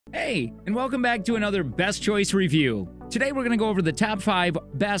Hey, and welcome back to another Best Choice review. Today we're going to go over the top 5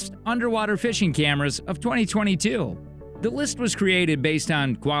 best underwater fishing cameras of 2022. The list was created based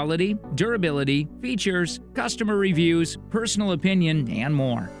on quality, durability, features, customer reviews, personal opinion, and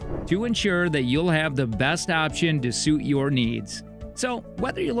more, to ensure that you'll have the best option to suit your needs. So,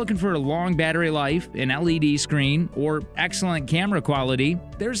 whether you're looking for a long battery life, an LED screen, or excellent camera quality,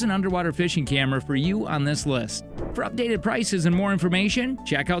 there's an underwater fishing camera for you on this list. For updated prices and more information,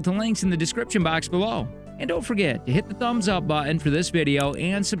 check out the links in the description box below. And don't forget to hit the thumbs up button for this video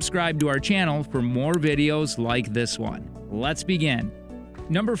and subscribe to our channel for more videos like this one. Let's begin.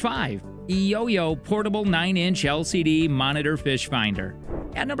 Number 5. eYoYo Portable 9-inch LCD Monitor Fish Finder.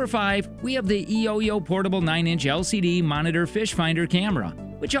 At number 5, we have the eYoYo Portable 9-inch LCD Monitor Fish Finder camera,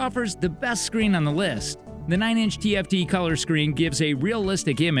 which offers the best screen on the list. The 9-inch TFT color screen gives a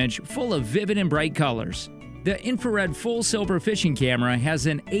realistic image full of vivid and bright colors. The infrared full silver fishing camera has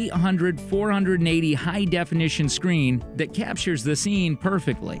an 800-480 high-definition screen that captures the scene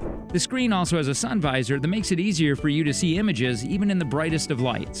perfectly. The screen also has a sun visor that makes it easier for you to see images even in the brightest of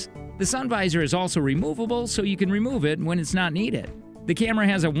lights. The sun visor is also removable, so you can remove it when it's not needed. The camera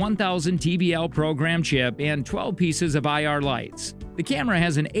has a 1000 TBL program chip and 12 pieces of IR lights. The camera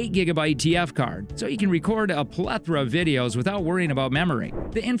has an 8GB TF card, so you can record a plethora of videos without worrying about memory.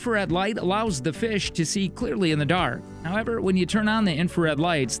 The infrared light allows the fish to see clearly in the dark. However, when you turn on the infrared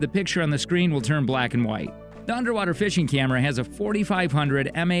lights, the picture on the screen will turn black and white. The underwater fishing camera has a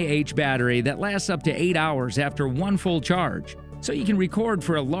 4500 mAh battery that lasts up to 8 hours after one full charge, so you can record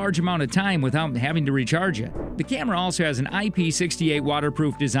for a large amount of time without having to recharge it. The camera also has an IP68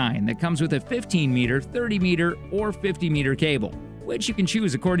 waterproof design that comes with a 15-meter, 30-meter, or 50-meter cable, which you can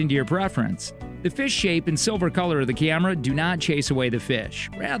choose according to your preference. The fish shape and silver color of the camera do not chase away the fish.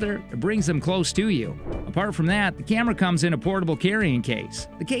 Rather, it brings them close to you. Apart from that, the camera comes in a portable carrying case.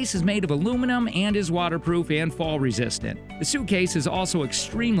 The case is made of aluminum and is waterproof and fall resistant. The suitcase is also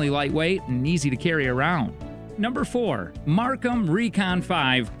extremely lightweight and easy to carry around. Number 4. Marcum Recon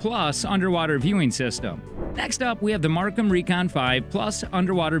 5 Plus Underwater Viewing System. Next up, we have the Marcum Recon 5 Plus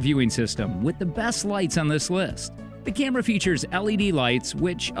Underwater Viewing System with the best lights on this list. The camera features LED lights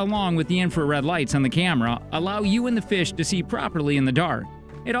which, along with the infrared lights on the camera, allow you and the fish to see properly in the dark.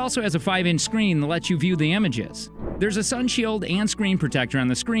 It also has a 5-inch screen that lets you view the images. There's a sun shield and screen protector on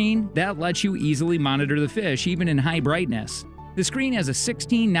the screen that lets you easily monitor the fish even in high brightness. The screen has a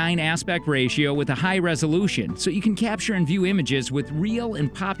 16:9 aspect ratio with a high resolution, so you can capture and view images with real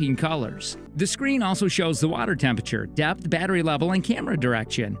and popping colors. The screen also shows the water temperature, depth, battery level, and camera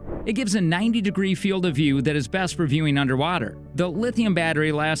direction. It gives a 90-degree field of view that is best for viewing underwater. The lithium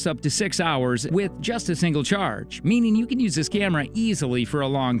battery lasts up to 6 hours with just a single charge, meaning you can use this camera easily for a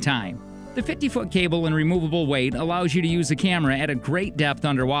long time. The 50-foot cable and removable weight allows you to use the camera at a great depth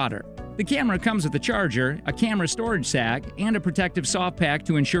underwater. The camera comes with a charger, a camera storage sack, and a protective soft pack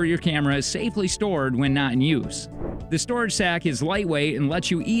to ensure your camera is safely stored when not in use. The storage sack is lightweight and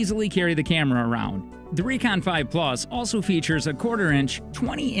lets you easily carry the camera around. The Recon 5 Plus also features a 1/4-inch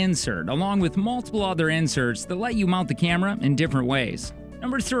 20 insert along with multiple other inserts that let you mount the camera in different ways.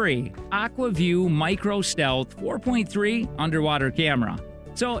 Number 3. AquaView Micro Stealth 4.3 Underwater Camera.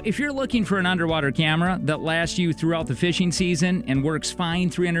 So, if you're looking for an underwater camera that lasts you throughout the fishing season and works fine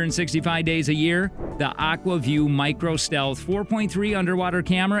 365 days a year, the AquaView Micro Stealth 4.3 underwater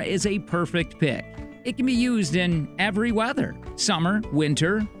camera is a perfect pick. It can be used in every weather: summer,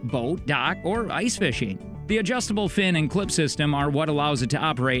 winter, boat, dock, or ice fishing. The adjustable fin and clip system are what allows it to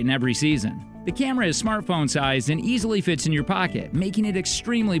operate in every season. The camera is smartphone-sized and easily fits in your pocket, making it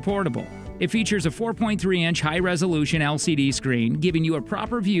extremely portable. It features a 4.3-inch high-resolution LCD screen, giving you a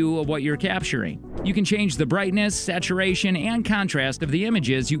proper view of what you're capturing. You can change the brightness, saturation, and contrast of the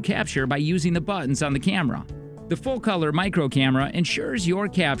images you capture by using the buttons on the camera. The full-color micro camera ensures your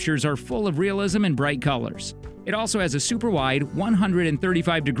captures are full of realism and bright colors. It also has a super-wide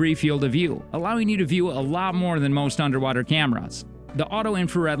 135-degree field of view, allowing you to view a lot more than most underwater cameras. The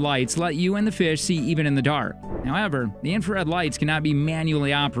auto-infrared lights let you and the fish see even in the dark. However, the infrared lights cannot be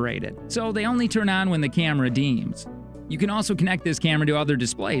manually operated, so they only turn on when the camera deems. You can also connect this camera to other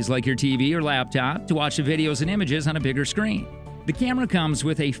displays like your TV or laptop to watch the videos and images on a bigger screen. The camera comes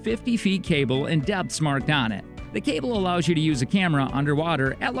with a 50-feet cable and depths marked on it. The cable allows you to use a camera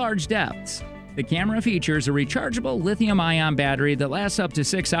underwater at large depths. The camera features a rechargeable lithium-ion battery that lasts up to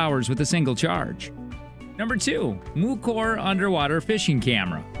 6 hours with a single charge. Number 2. Mucor Underwater Fishing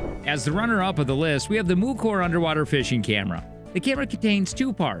Camera. As the runner-up of the list, we have the Mucor Underwater Fishing Camera. The camera contains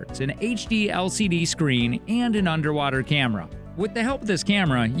two parts, an HD LCD screen and an underwater camera. With the help of this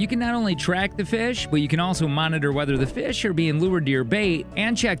camera, you can not only track the fish, but you can also monitor whether the fish are being lured to your bait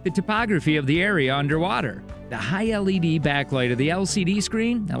and check the topography of the area underwater. The high LED backlight of the LCD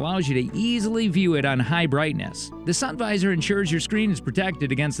screen allows you to easily view it on high brightness. The sun visor ensures your screen is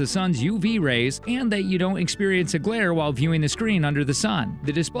protected against the sun's UV rays and that you don't experience a glare while viewing the screen under the sun.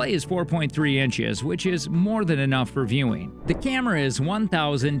 The display is 4.3 inches, which is more than enough for viewing. The camera is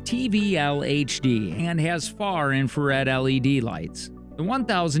 1000 TVL HD and has far infrared LED lights. The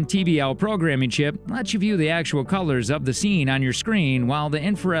 1000 TVL programming chip lets you view the actual colors of the scene on your screen, while the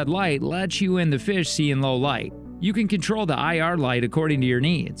infrared light lets you and the fish see in low light. You can control the IR light according to your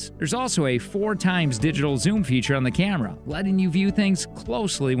needs. There's also a 4x digital zoom feature on the camera, letting you view things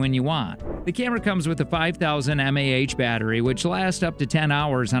closely when you want. The camera comes with a 5000 mAh battery, which lasts up to 10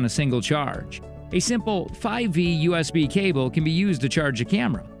 hours on a single charge. A simple 5V USB cable can be used to charge the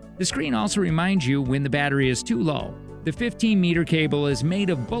camera. The screen also reminds you when the battery is too low. The 15-meter cable is made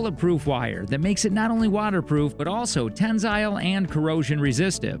of bulletproof wire that makes it not only waterproof but also tensile and corrosion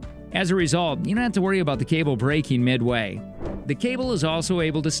resistive. As a result, you don't have to worry about the cable breaking midway. The cable is also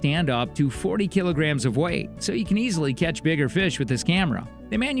able to stand up to 40 kilograms of weight, so you can easily catch bigger fish with this camera.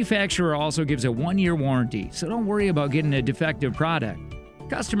 The manufacturer also gives a 1-year warranty, so don't worry about getting a defective product.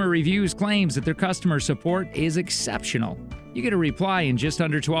 Customer reviews claims that their customer support is exceptional. You get a reply in just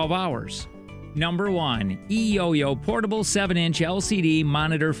under 12 hours. Number 1. eYoYo Portable 7-inch LCD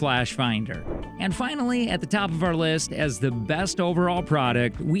Monitor Flash Finder. And finally, at the top of our list, as the best overall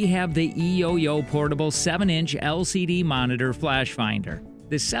product, we have the eYoYo Portable 7-inch LCD Monitor Flash Finder.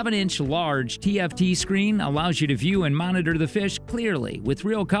 The 7-inch large TFT screen allows you to view and monitor the fish clearly with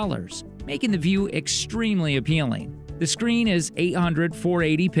real colors, making the view extremely appealing. The screen is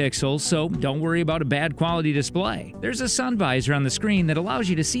 800/480 pixels, so don't worry about a bad quality display. There's a sun visor on the screen that allows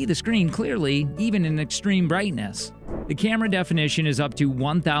you to see the screen clearly, even in extreme brightness. The camera definition is up to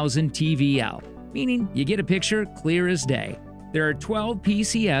 1000 TVL, meaning you get a picture clear as day. There are 12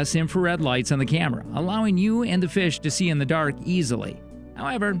 PCS infrared lights on the camera, allowing you and the fish to see in the dark easily.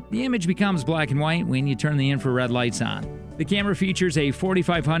 However, the image becomes black and white when you turn the infrared lights on. The camera features a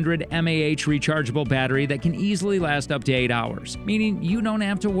 4500 mAh rechargeable battery that can easily last up to 8 hours, meaning you don't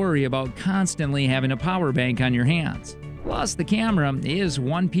have to worry about constantly having a power bank on your hands. Plus, the camera is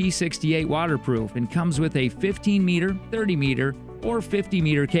 1P68 waterproof and comes with a 15-meter, 30-meter, or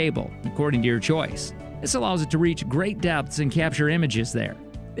 50-meter cable, according to your choice. This allows it to reach great depths and capture images there.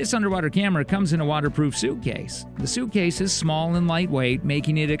 This underwater camera comes in a waterproof suitcase. The suitcase is small and lightweight,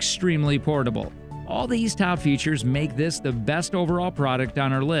 making it extremely portable. All these top features make this the best overall product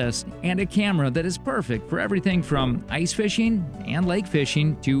on our list, and a camera that is perfect for everything from ice fishing and lake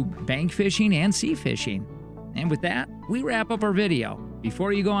fishing to bank fishing and sea fishing. And with that, we wrap up our video.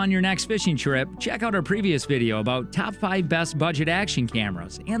 Before you go on your next fishing trip, check out our previous video about top 5 best budget action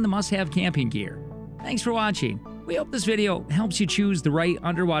cameras and the must-have camping gear. Thanks for watching. We hope this video helps you choose the right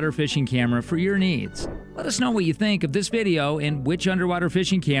underwater fishing camera for your needs. Let us know what you think of this video and which underwater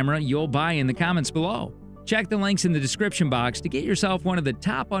fishing camera you'll buy in the comments below. Check the links in the description box to get yourself one of the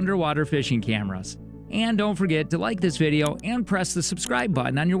top underwater fishing cameras. And don't forget to like this video and press the subscribe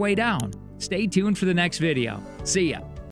button on your way down. Stay tuned for the next video. See ya!